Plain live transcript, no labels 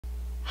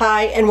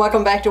Hi, and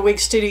welcome back to Wig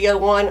Studio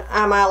One.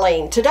 I'm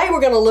Eileen. Today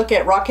we're going to look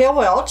at Raquel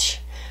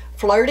Welch,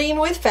 Flirting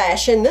with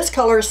Fashion. This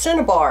color is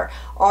Cinnabar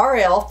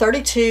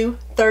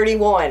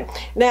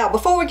RL32. Now,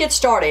 before we get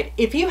started,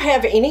 if you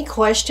have any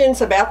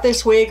questions about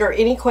this wig or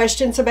any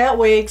questions about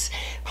wigs,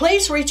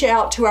 please reach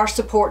out to our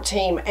support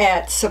team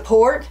at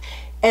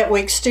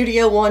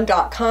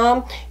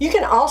support@wigstudio1.com. You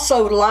can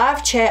also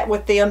live chat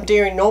with them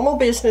during normal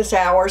business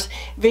hours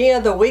via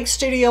the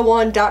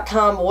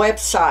wigstudio1.com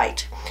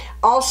website.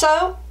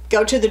 Also,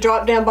 go to the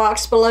drop down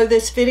box below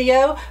this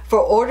video for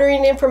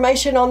ordering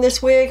information on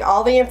this wig.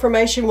 All the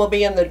information will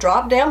be in the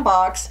drop down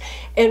box.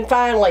 And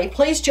finally,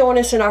 please join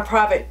us in our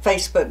private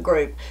Facebook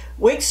group,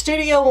 Wig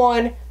Studio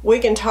One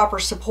Wig and Topper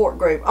Support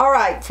Group. All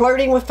right,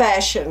 Flirting with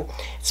Fashion.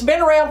 It's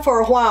been around for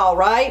a while,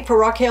 right, for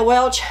Raquel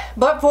Welch,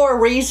 but for a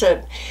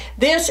reason.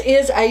 This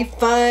is a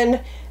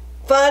fun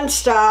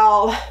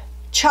style,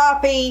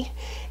 choppy,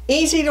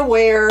 easy to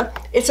wear.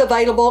 It's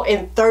available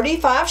in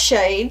 35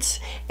 shades,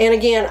 and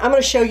again, I'm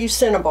going to show you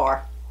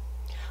Cinnabar.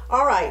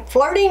 Alright,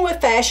 Flirting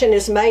with Fashion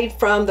is made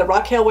from the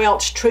Raquel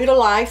Welch True to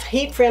Life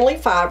heat-friendly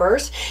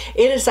fibers.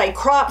 It is a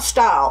crop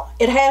style.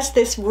 It has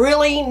this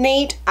really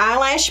neat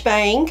eyelash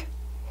bang.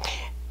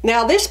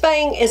 Now this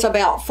bang is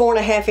about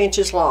 4.5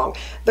 inches long.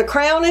 The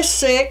crown is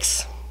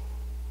 6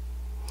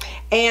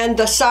 and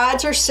the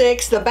sides are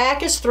 6. The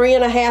back is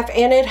 3.5,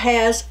 and it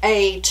has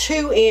a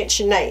 2-inch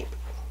nape.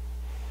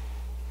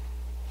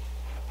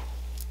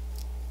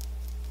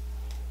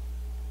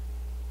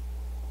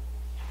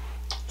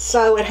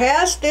 So it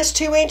has this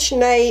 2-inch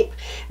nape.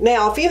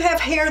 Now, if you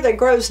have hair that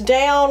grows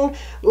down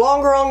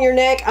longer on your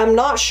neck, I'm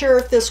not sure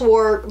if this will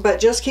work, but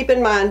just keep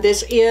in mind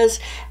this is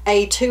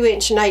a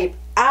 2-inch nape.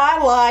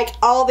 I like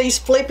all these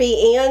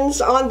flippy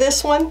ends on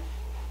this one.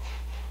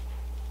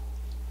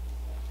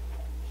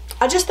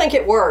 I just think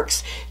it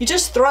works. You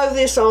just throw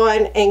this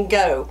on and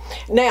go.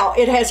 Now,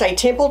 it has a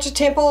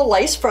temple-to-temple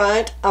lace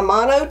front, a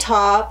mono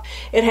top.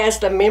 It has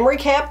the memory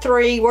cap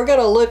 3. We're going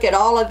to look at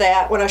all of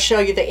that when I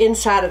show you the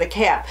inside of the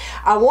cap.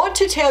 I want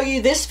to tell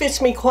you this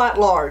fits me quite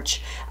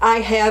large. I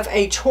have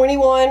a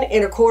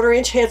 21.25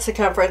 inch head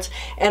circumference,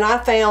 and I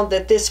found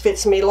that this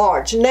fits me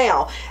large.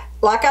 Now,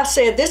 like I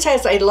said, this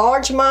has a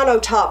large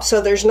mono top,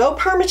 so there's no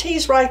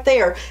permatease right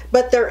there,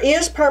 but there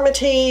is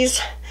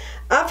permatease.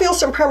 I feel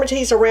some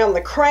permatease around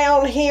the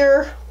crown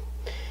here.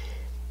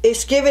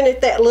 It's giving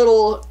it that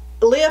little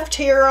lift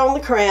here on the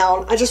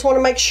crown. I just want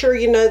to make sure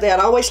you know that.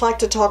 I always like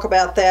to talk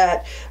about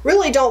that.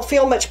 Really don't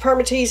feel much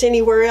permatease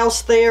anywhere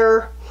else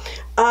there.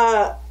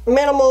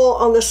 Minimal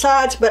on the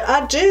sides, but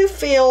I do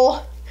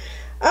feel,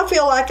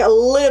 like a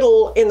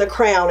little in the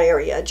crown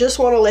area. Just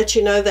want to let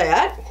you know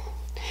that.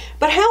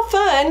 But how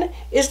fun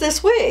is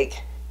this wig?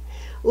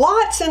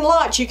 Lots and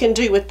lots you can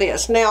do with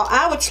this. Now,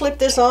 I would slip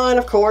this on,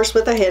 of course,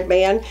 with a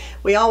headband.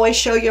 We always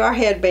show you our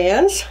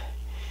headbands.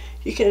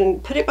 You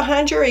can put it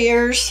behind your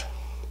ears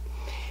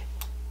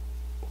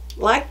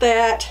like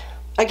that.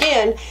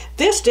 Again,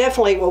 this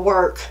definitely will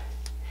work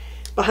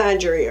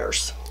behind your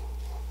ears.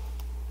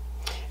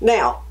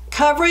 Now,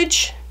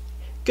 coverage,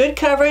 good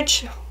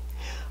coverage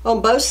on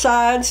both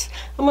sides.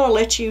 I'm going to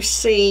let you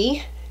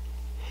see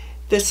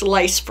this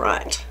lace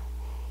front.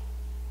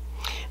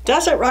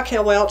 Doesn't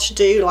Raquel Welch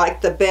do like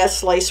the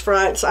best lace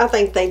fronts? I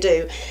think they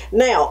do.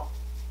 Now,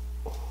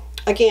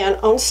 again,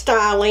 on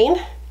styling,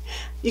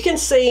 you can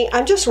see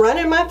I'm just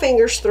running my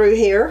fingers through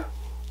here,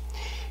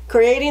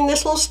 creating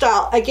this little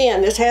style.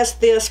 Again, this has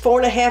this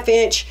 4.5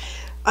 inch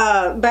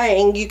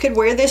bang. You could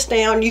wear this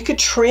down. You could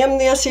trim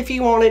this if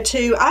you wanted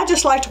to. I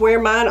just like to wear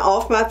mine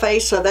off my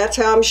face, so that's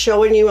how I'm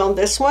showing you on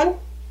this one.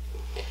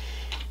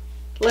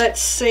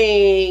 Let's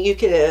see, you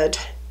could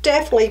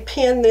definitely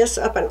pin this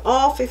up and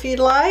off if you'd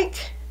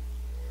like.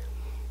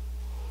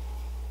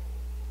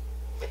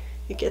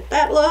 You get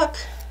that look.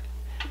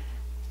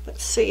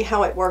 Let's see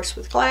how it works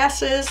with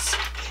glasses.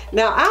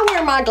 Now, I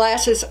wear my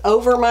glasses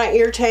over my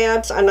ear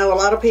tabs. I know a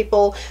lot of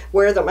people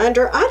wear them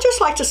under. I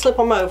just like to slip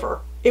them over.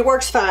 It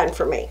works fine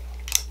for me.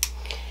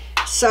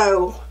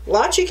 So,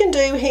 lots you can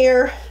do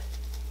here.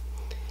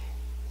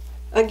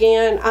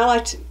 Again, I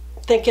like to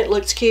think it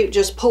looks cute.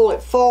 Just pull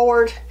it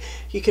forward.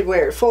 You could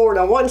wear it forward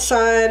on one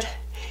side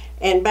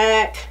and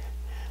back,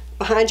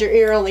 behind your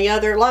ear on the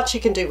other. Lots you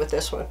can do with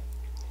this one.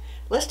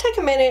 Let's take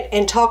a minute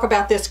and talk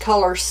about this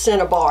color,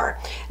 Cinnabar.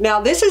 Now,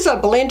 this is a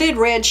blended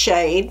red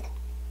shade,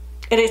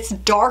 and it's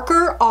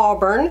darker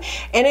auburn,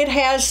 and it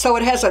has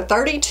a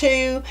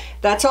 32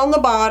 that's on the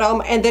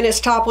bottom, and then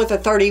it's topped with a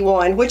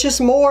 31, which is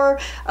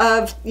more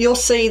of, you'll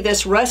see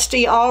this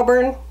rusty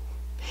auburn,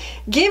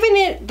 giving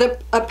it the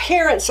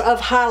appearance of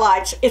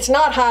highlights. It's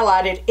not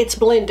highlighted, it's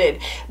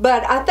blended,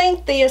 but I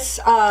think this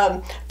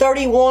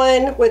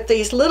 31 with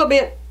these little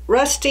bit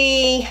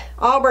rusty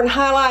auburn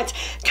highlights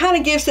kind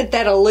of gives it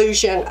that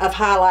illusion of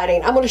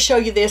highlighting. I'm going to show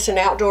you this in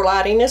outdoor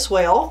lighting as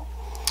well.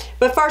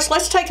 But first,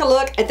 let's take a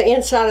look at the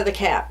inside of the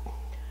cap.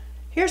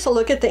 Here's a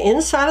look at the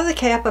inside of the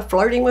cap of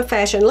Flirting with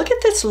Fashion. Look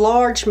at this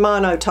large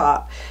mono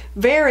top.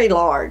 Very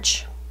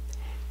large.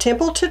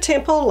 Temple to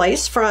temple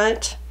lace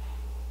front.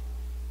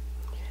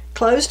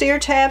 closed ear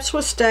tabs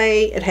will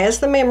stay. It has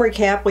the memory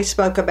cap we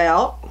spoke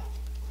about.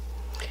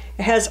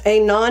 It has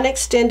a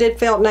non-extended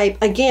felt nape.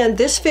 Again,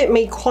 this fit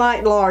me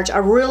quite large. I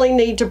really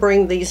need to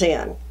bring these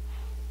in.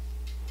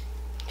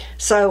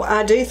 So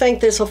I do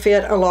think this will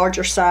fit a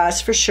larger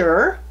size for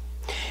sure.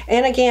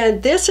 And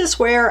again, this is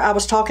where I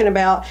was talking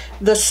about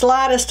the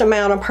slightest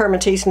amount of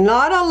permatease.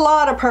 Not a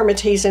lot of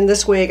permatease in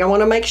this wig. I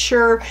want to make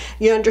sure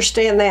you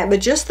understand that,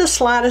 but just the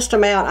slightest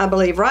amount, I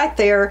believe, right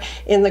there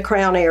in the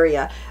crown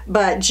area,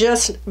 but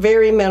just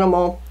very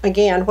minimal.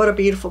 Again, what a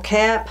beautiful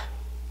cap.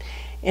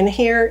 And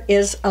here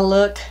is a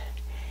look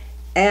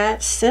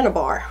at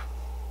Cinnabar.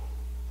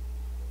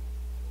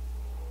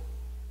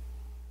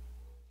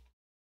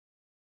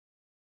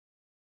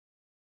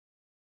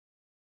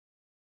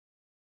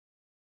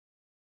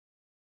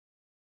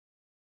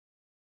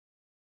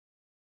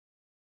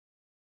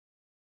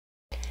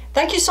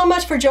 Thank you so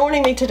much for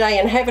joining me today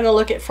and having a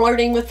look at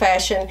Flirting with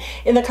Fashion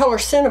in the color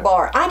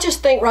Cinnabar. I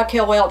just think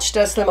Raquel Welch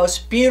does the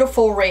most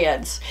beautiful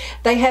reds.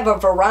 They have a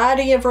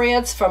variety of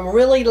reds, from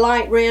really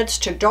light reds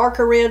to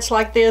darker reds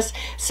like this.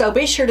 So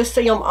be sure to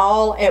see them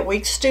all at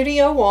Wig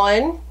Studio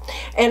 1.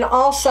 And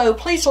also,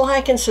 please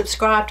like and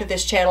subscribe to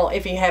this channel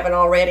if you haven't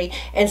already,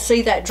 and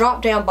see that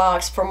drop down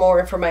box for more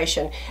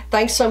information.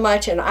 Thanks so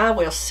much, and I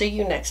will see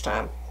you next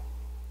time.